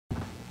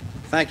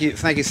Thank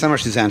you so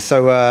much, Suzanne.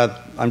 So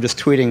I'm just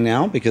tweeting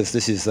now because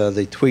this is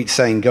the tweet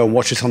saying go and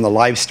watch us on the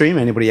live stream.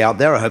 Anybody out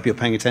there, I hope you're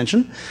paying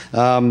attention.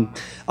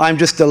 I'm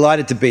just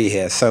delighted to be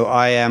here. So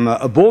I am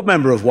a board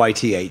member of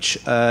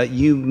YTH.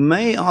 You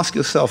may ask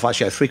yourself,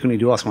 actually I frequently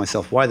do ask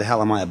myself, why the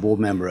hell am I a board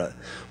member at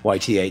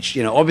YTH?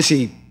 You know,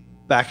 obviously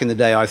back in the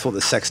day I thought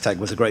the Sex Tech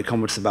was a great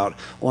conference about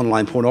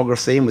online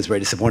pornography and was very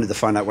disappointed to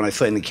find out when I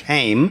finally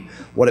came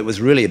what it was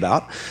really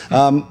about.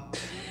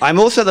 I'm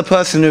also the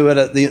person who,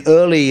 at the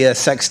early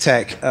Sex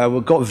Tech,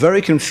 got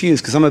very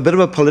confused because I'm a bit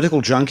of a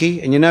political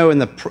junkie, and you know, in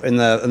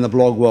the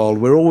blog world,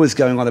 we're always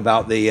going on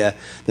about the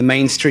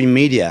mainstream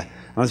media.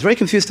 And I was very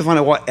confused to find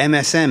out what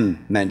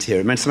MSM meant here.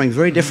 It meant something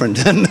very different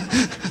than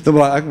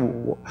what I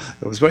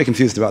was very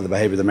confused about the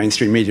behavior of the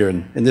mainstream media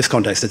in this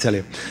context, I tell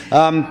you.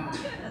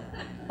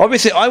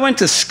 Obviously, I went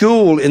to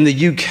school in the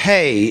UK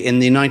in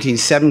the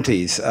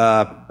 1970s.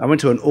 I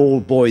went to an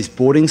all-boys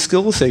boarding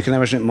school, so you can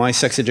imagine my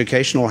sex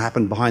education all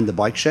happened behind the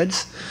bike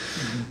sheds.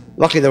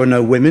 Luckily, there were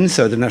no women,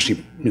 so it didn't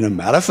actually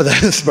matter for the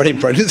spreading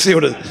pregnancy or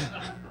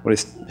what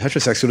is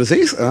heterosexual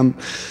disease.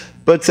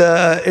 But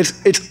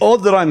it's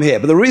odd that I'm here.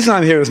 But the reason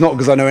I'm here is not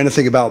because I know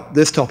anything about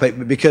this topic,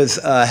 but because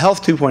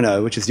Health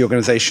 2.0, which is the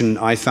organization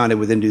I founded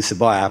with Indu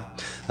Subaya,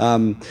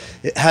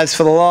 it has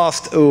for the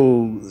last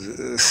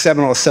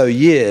 7 or so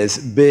years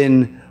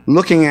been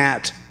looking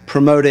at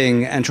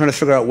promoting and trying to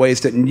figure out ways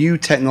that new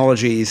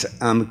technologies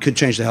could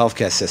change the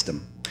healthcare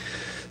system.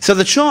 So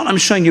the chart I'm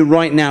showing you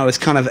right now is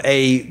kind of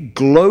a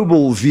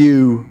global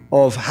view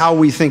of how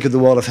we think of the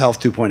world of Health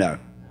 2.0.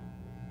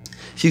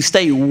 If you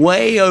stay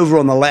way over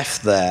on the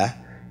left there,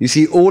 you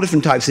see all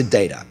different types of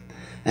data.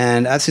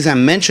 And as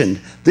Suzanne mentioned,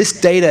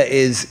 this data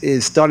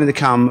is starting to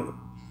come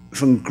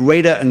from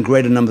greater and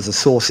greater numbers of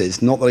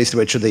sources, not the least of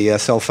which are the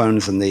cell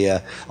phones and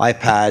the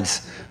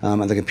iPads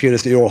and the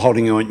computers that you're all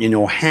holding in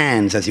your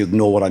hands as you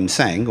ignore what I'm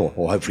saying,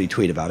 or hopefully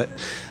tweet about it.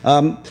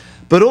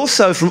 But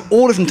also from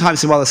all different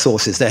types of other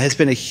sources. There has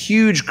been a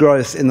huge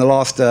growth in the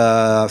last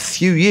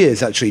few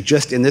years, actually,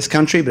 just in this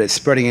country, but it's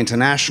spreading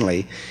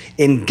internationally,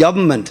 in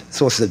government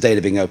sources of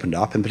data being opened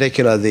up. In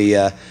particular,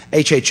 the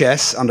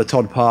HHS under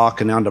Todd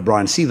Park and under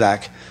Brian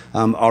Sivak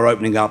are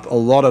opening up a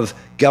lot of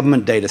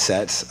government data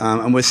sets,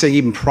 and we're seeing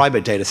even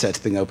private data sets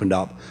being opened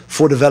up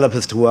for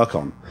developers to work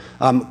on.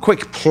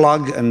 Quick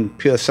plug and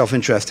pure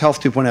self-interest,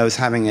 Health 2.0 is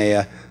having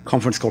a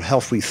conference called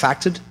Health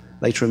Refactored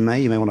later in May.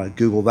 You may want to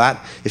Google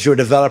that. If you're a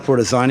developer or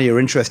designer, you're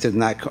interested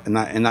in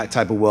that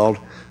type of world,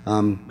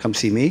 come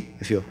see me.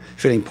 If you're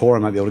feeling poor, I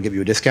might be able to give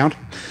you a discount.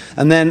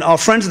 And then our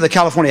friends at the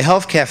California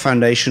Healthcare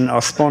Foundation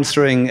are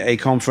sponsoring a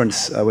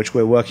conference which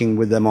we're working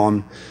with them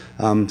on.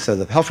 So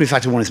the Health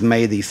Refactored one is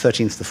May the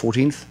 13th to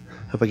 14th.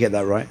 Hope I get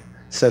that right.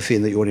 Sophie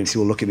in the audience,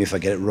 you will look at me if I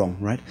get it wrong,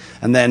 right?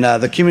 And then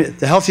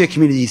the Healthier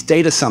Communities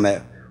Data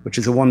Summit, which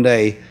is a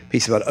one-day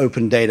piece about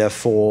open data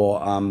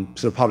for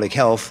sort of public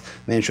health,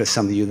 may interest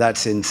some of you.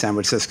 That's in San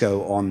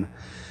Francisco on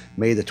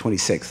May the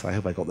 26th. I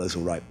hope I got those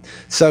all right.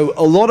 So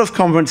a lot of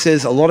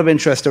conferences, a lot of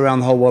interest around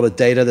the whole world of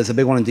data. There's a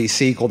big one in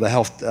DC called the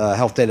Health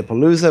Data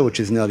Palooza, which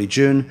is in early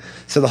June.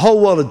 So the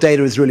whole world of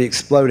data is really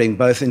exploding,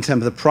 both in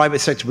terms of the private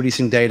sector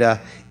producing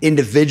data,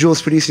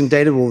 individuals producing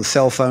data with all the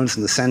cell phones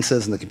and the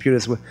sensors and the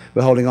computers we're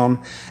holding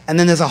on. And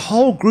then there's a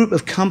whole group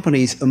of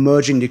companies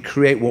emerging to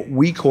create what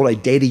we call a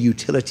data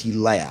utility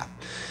layer.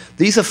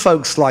 These are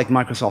folks like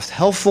Microsoft's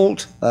Health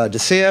Vault,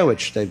 Desea,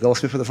 which Dave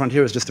Goldsmith at the front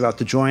here is just about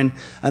to join,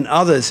 and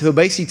others who are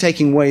basically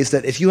taking ways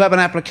that if you have an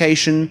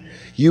application,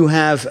 you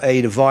have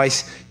a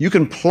device, you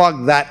can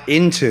plug that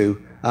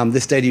into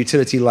this data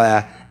utility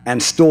layer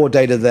and store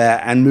data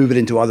there and move it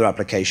into other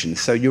applications.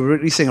 So you're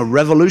really seeing a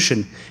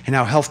revolution in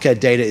how healthcare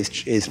data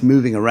is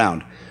moving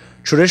around.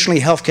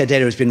 Traditionally, healthcare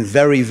data has been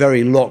very,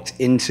 very locked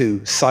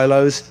into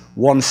silos,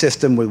 one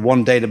system with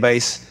one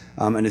database,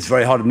 and it's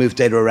very hard to move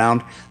data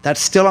around.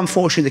 That's still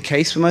unfortunately the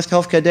case for most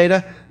healthcare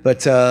data, but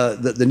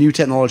the new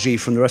technology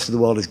from the rest of the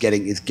world is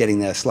getting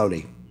there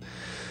slowly.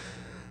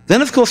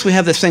 Then, of course, we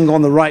have this thing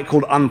on the right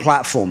called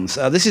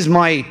unplatforms. This is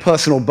my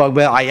personal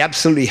bugbear. I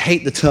absolutely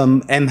hate the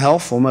term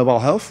mHealth or mobile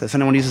health. If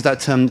anyone uses that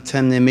term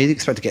near me, you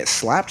expect to get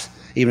slapped,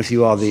 even if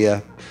you are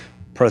the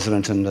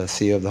president and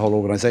CEO of the whole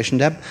organization,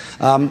 Deb.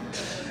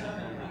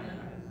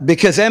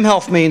 Because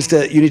mHealth means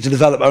that you need to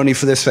develop only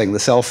for this thing, the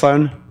cell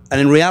phone. And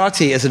in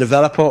reality, as a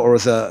developer or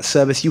as a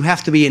service, you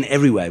have to be in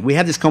everywhere. We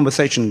had this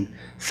conversation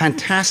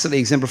fantastically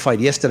exemplified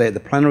yesterday at the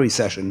plenary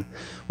session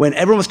when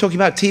everyone was talking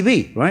about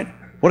TV, right?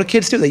 What do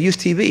kids do? They use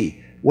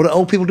TV. What do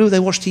old people do? They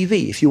watch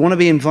TV. If you want to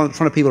be in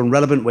front of people and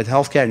relevant with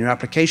healthcare and your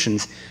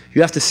applications,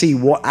 you have to see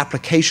what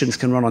applications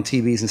can run on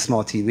TVs and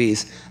smart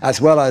TVs,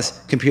 as well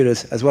as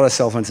computers, as well as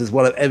cell phones, as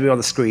well as every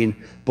other screen,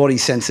 body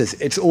sensors.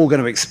 It's all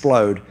going to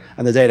explode,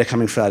 and the data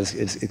coming from that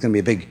is going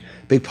to be a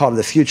big part of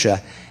the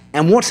future.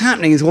 And what's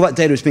happening is all that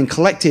data is being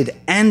collected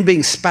and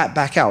being spat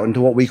back out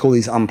into what we call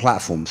these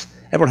unplatforms.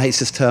 Everyone hates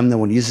this term, no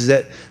one uses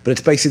it, but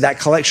it's basically that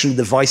collection of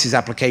devices,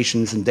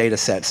 applications, and data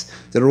sets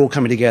that are all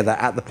coming together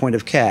at the point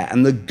of care.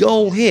 And the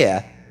goal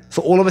here,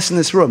 for all of us in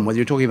this room, whether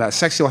you're talking about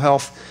sexual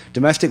health,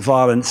 domestic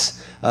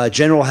violence,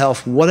 general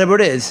health, whatever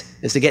it is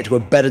to get to a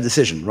better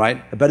decision,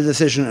 right? A better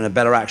decision and a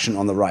better action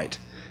on the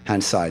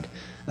right-hand side.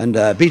 And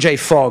BJ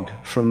Fogg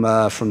from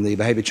the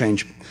behavior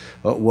change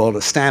world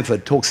at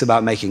Stanford talks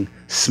about making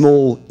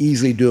small,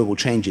 easily doable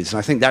changes. And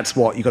I think that's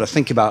what you've got to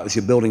think about as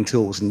you're building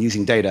tools and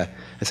using data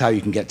as how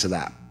you can get to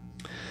that.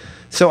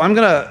 So I'm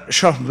going to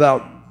shut up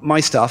about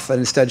my stuff and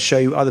instead show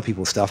you other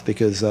people's stuff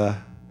because there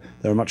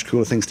are much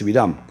cooler things to be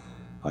done,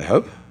 I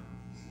hope.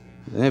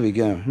 There we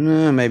go.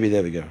 Maybe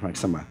there we go, right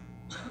somewhere.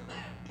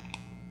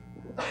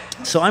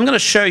 So I'm going to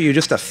show you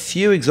just a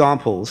few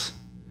examples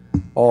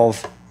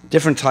of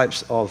different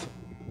types of...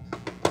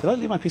 Did I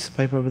leave my piece of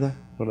paper over there?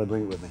 Or did I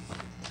bring it with me?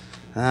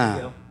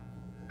 Ah.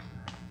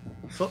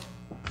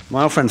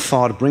 My old friend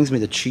Fard brings me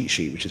the cheat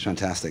sheet, which is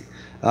fantastic.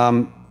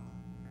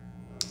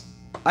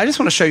 I just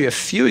want to show you a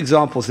few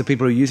examples of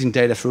people who are using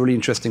data for really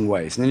interesting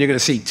ways. And then you're going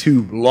to see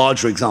two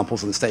larger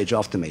examples on the stage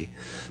after me.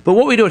 But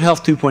what we do at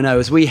Health 2.0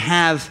 is we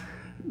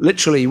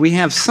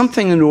have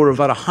something in the order of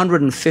about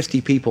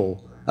 150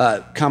 people,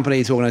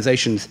 companies,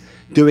 organizations,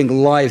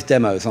 doing live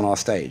demos on our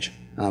stage.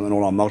 And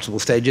all our multiple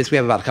stages. We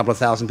have about a couple of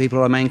thousand people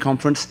at our main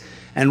conference.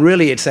 And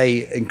really, it's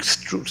an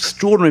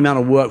extraordinary amount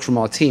of work from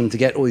our team to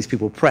get all these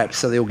people prepped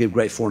so they all give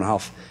great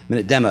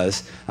 4.5-minute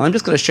demos. And I'm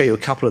just going to show you a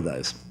couple of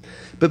those.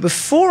 But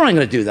before I'm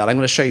going to do that, I'm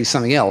going to show you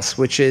something else,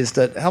 which is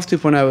that Health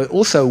 2.0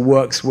 also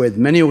works with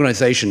many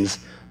organizations,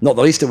 not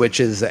the least of which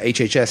is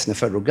HHS and the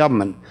federal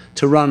government,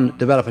 to run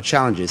developer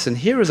challenges. And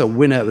here is a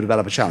winner of a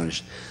developer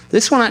challenge.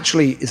 This one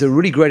actually is a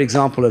really great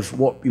example of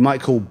what you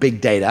might call big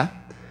data,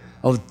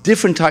 of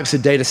different types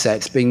of data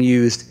sets being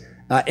used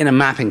in a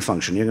mapping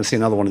function. You're going to see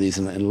another one of these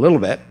in a little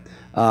bit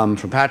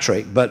from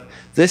Patrick. But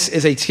this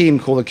is a team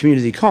called the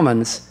Community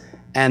Commons,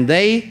 and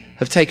they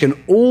have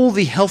taken all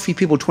the Healthy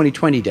People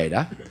 2020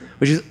 data,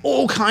 which is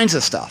all kinds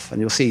of stuff, and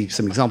you'll see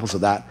some examples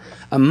of that,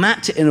 and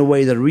mapped it in a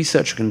way that a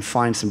researcher can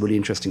find some really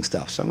interesting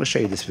stuff. So I'm going to show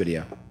you this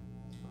video.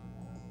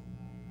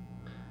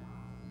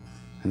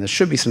 And there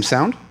should be some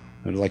sound.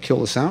 Or did I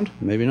kill the sound?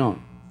 Maybe not.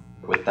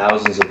 With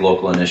thousands of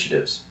local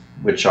initiatives,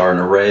 which are an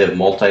array of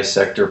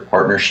multi-sector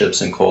partnerships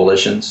and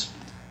coalitions.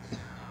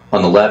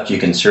 On the left, you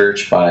can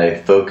search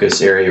by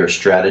focus area or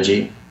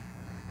strategy,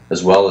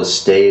 as well as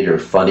state or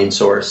funding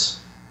source.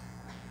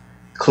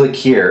 Click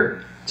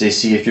here to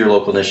see if your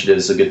local initiative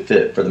is a good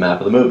fit for the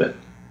map of the movement.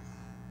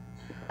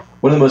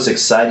 One of the most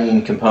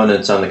exciting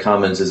components on the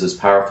Commons is this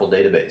powerful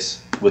database.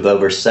 With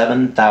over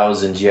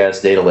 7,000 GIS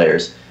data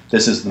layers,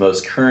 this is the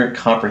most current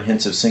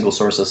comprehensive single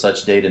source of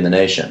such data in the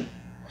nation.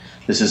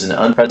 This is an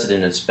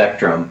unprecedented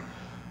spectrum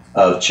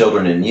of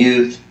children and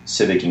youth,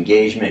 civic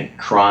engagement,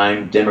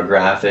 crime,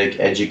 demographic,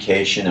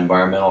 education,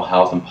 environmental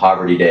health, and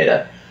poverty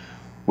data,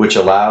 which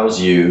allows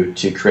you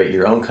to create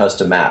your own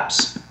custom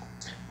maps.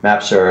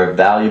 Maps are a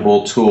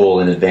valuable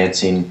tool in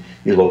advancing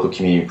your local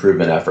community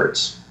improvement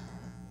efforts.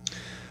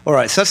 All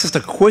right, so that's just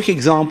a quick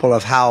example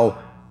of how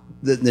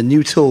the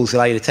new tools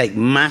allow you to take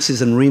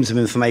masses and reams of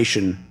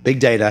information,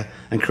 big data,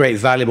 and create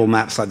valuable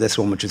maps like this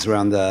one, which is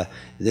around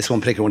this one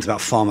particular one's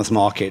about farmers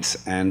markets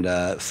and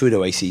food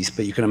oases.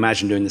 But you can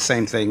imagine doing the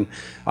same thing.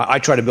 I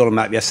tried to build a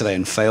map yesterday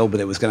and failed,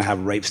 but it was going to have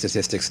rape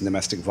statistics and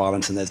domestic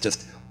violence, and there's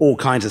just all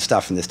kinds of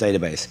stuff in this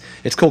database.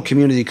 It's called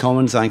Community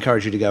Commons. I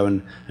encourage you to go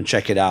and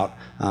check it out.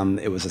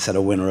 It was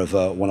a winner of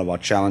one of our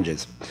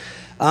challenges.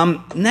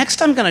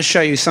 Next, I'm going to show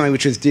you something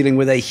which is dealing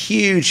with a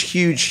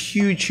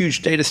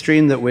huge data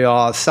stream that we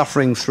are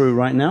suffering through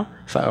right now.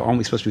 In fact, aren't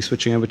we supposed to be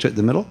switching over to it in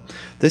the middle?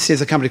 This is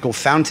a company called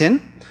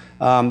Fountain.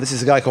 This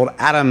is a guy called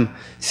Adam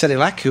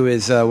Sedilak, who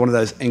is one of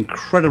those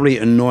incredibly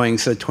annoying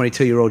sort of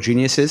 22-year-old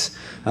geniuses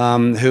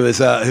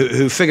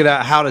who figured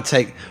out how to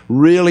take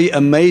really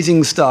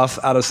amazing stuff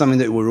out of something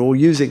that we're all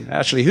using.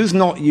 Actually, who's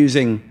not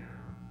using...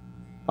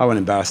 I won't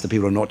embarrass the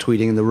people who are not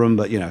tweeting in the room,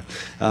 but, you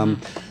know...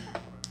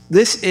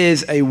 This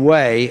is a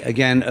way,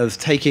 again, of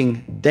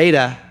taking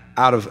data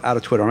out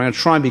of Twitter. I'm going to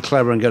try and be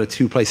clever and go to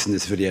two places in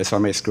this video, so I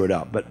may screw it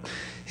up. But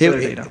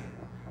here,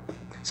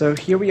 So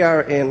here we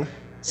are in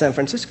San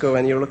Francisco,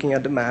 and you're looking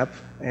at the map,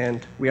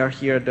 and we are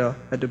here at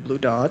the blue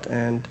dot,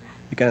 and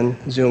you can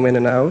zoom in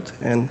and out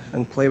and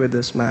play with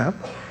this map.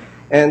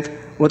 And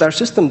what our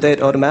system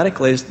did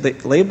automatically is they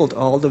labeled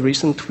all the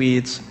recent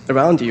tweets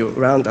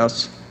around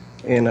us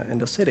in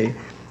the city.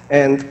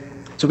 And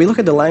so we look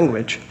at the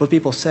language, what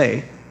people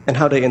say, and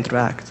how they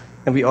interact.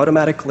 And we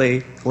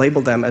automatically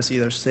label them as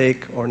either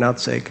sick or not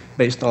sick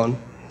based on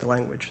the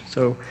language.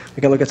 So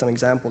we can look at some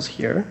examples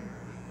here.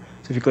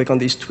 So if you click on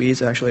these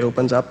tweets, it actually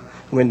opens up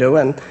a window.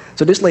 And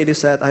so this lady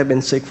said, I've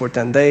been sick for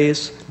 10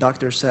 days.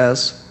 Doctor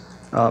says,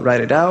 write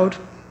it out,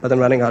 but I'm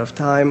running out of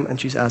time, and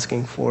she's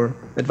asking for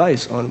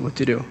advice on what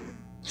to do.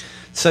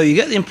 So you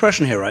get the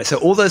impression here, right? So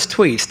all those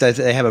tweets,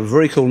 they have a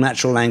very cool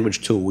natural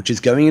language tool, which is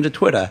going into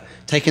Twitter,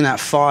 taking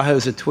that fire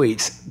hose of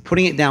tweets,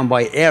 putting it down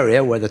by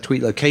area where the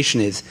tweet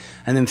location is,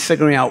 and then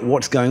figuring out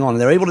what's going on.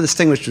 And they're able to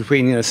distinguish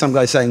between, you know, some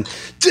guy saying,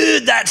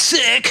 dude, that's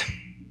sick,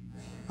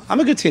 I'm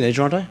a good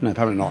teenager, aren't I? No,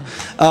 apparently not.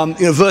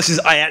 Versus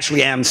I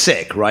actually am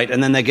sick, right?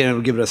 And then they're going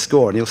to give it a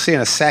score. And you'll see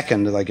in a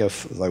second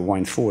as I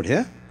wind forward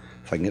here,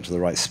 if I can get to the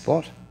right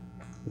spot,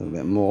 a little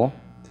bit more,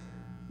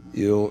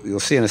 you'll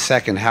see in a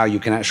second how you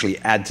can actually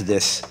add to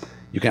this.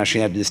 You can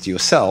actually add this to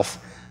yourself.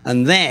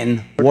 And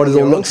then what it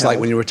all looks like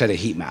when you rotate a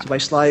heat map. So by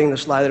sliding the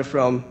slider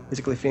from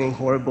basically feeling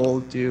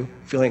horrible to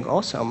feeling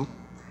awesome.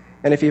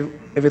 And if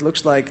it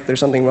looks like there's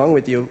something wrong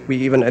with you, we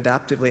even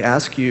adaptively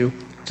ask you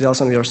to tell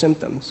some of your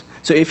symptoms.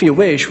 So if you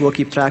wish, we'll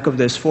keep track of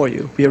this for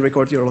you. We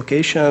record your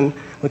location,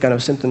 what kind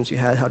of symptoms you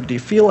had, how did you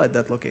feel at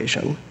that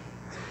location.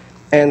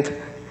 And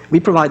we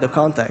provide the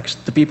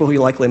context, the people who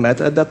you likely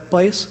met at that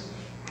place,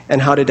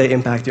 and how did they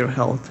impact your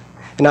health.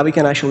 And now we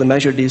can actually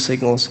measure these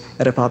signals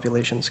at a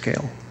population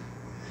scale.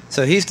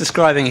 So he's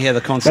describing here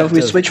the concept of now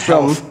if we switch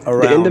from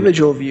around the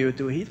individual view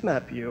to a heat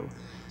map view,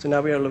 so now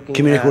we are looking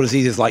communicable at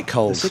diseases like the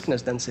colds.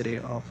 sickness density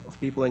of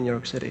people in New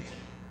York City.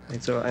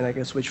 Right, so, and I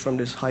can switch from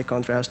this high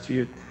contrast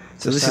view.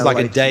 So this is like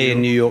a day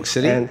in New York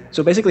City? And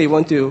so basically you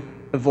want to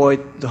avoid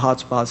the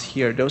hotspots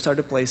here. Those are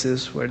the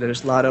places where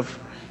there's a lot of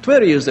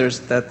Twitter users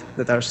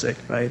that are sick,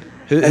 right?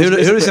 Who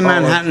is in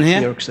Manhattan here?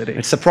 New York City.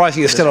 It's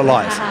surprising you're still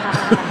alive.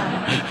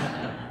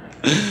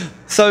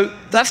 So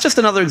that's just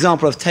another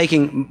example of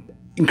taking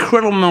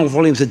incredible amount of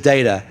volumes of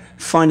data,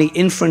 finding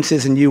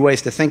inferences and new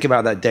ways to think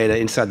about that data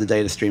inside the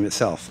data stream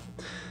itself.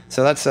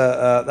 So that's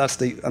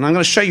and I'm going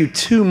to show you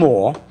two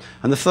more,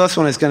 and the first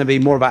one is going to be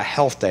more about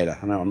health data.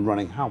 I know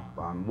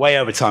I'm way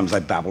over time as I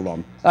babbled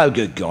on. Oh,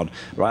 good God!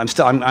 Right,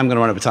 I'm going to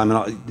run over time,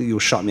 and you'll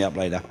shut me up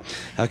later.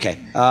 Okay.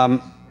 All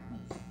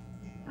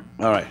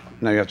right.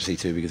 No, you have to see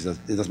two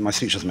because my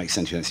speech doesn't make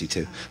sense. You don't see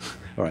two.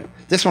 All right.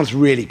 This one's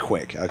really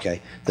quick.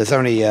 Okay. There's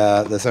only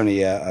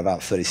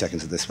about 30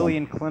 seconds of this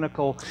one.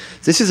 Clinical.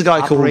 This is a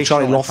guy called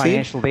Charlie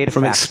Lougheed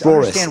from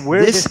Explorers.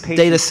 This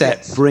data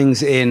set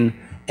brings in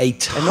a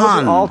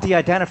ton all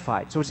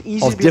de-identified, so it's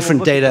easy of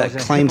different data,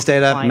 claims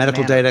data,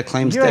 medical data,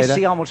 claims data,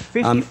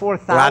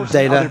 lab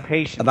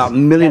data, about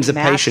millions of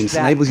patients,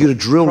 enables you to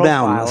drill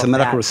down as a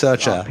medical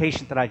researcher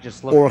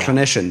or a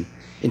clinician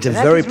into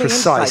very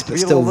precise but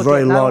still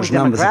very large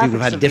numbers of people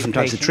who've had different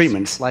types of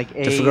treatments to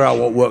figure out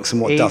what works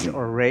and what doesn't.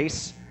 Or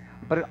race,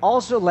 but it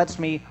also lets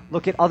me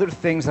look at other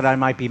things that I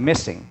might be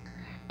missing.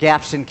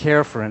 Gaps in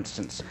care, for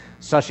instance,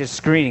 such as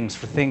screenings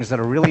for things that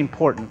are really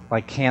important,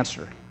 like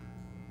cancer.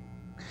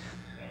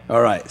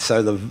 All right,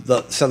 so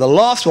the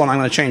last one, I'm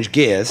going to change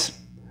gears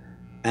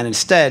and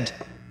instead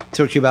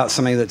talk to you about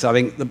something that I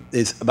think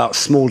is about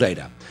small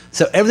data.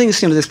 So everything you've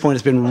seen to this point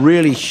has been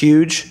really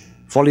huge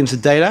volumes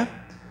of data,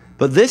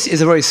 but this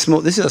is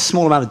a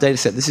small amount of data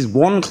set. This is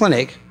one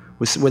clinic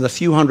with a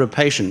few hundred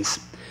patients.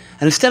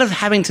 And instead of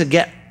having to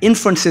get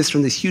inferences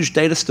from this huge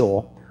data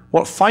store,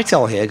 what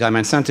Feitel here, Guy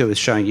Monsanto, is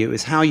showing you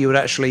is how you would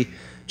actually,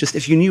 just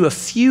if you knew a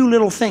few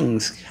little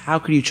things, how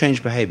could you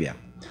change behavior?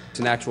 It's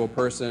an actual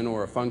person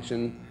or a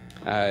function.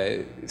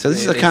 So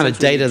this is the kind of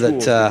data that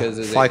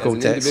Feitel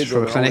gets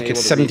from a clinic.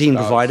 It's 17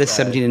 providers,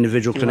 17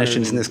 individual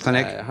clinicians in this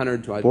clinic,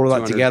 all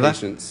that together.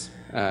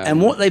 And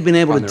what they've been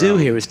able to do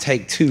here is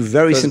take two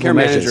very simple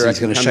measures he's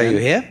going to show you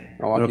here,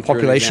 a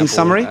population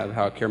summary. Of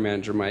how a care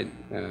manager might,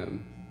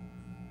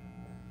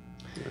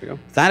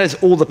 that is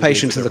all the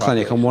patients in the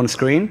clinic on one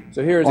screen.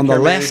 So here is on the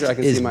left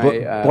is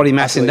body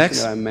mass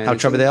index, how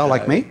chubby they are,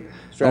 like me.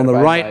 On the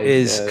right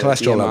is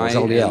cholesterol levels,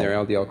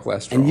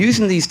 LDL. And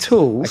using these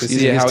tools,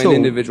 you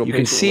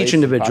can see each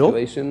individual.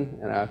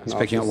 Just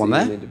picking up one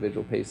there.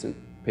 Individual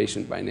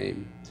patient by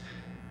name.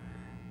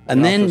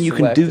 And then you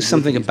can do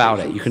something about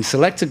it. You can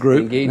select a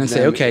group and then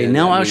say, okay,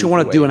 now I actually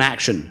want to do an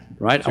action,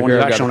 right? I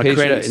want to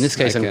create in this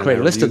case, I'm going to create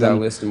a list of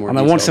them, and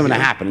I want something to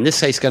happen. In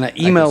this case, going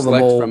to email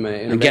them all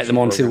and get them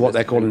onto what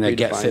they're calling their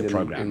Get Fit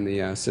program. In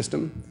the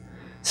system.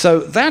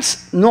 So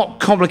that's not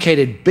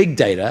complicated big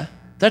data.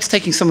 That's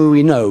taking something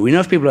we know. We know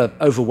if people are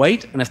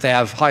overweight and if they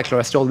have high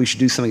cholesterol, we should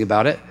do something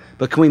about it.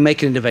 But can we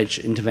make an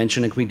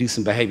intervention and can we do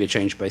some behavior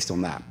change based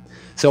on that?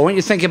 So I want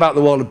you to think about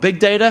the world of big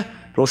data,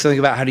 but also think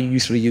about how do you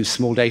usually use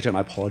small data. And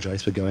I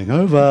apologize for going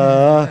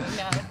over. No,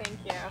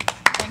 thank you.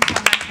 Thanks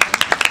so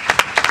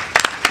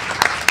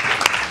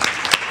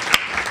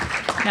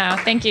much. No,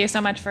 thank you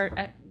so much for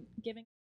giving.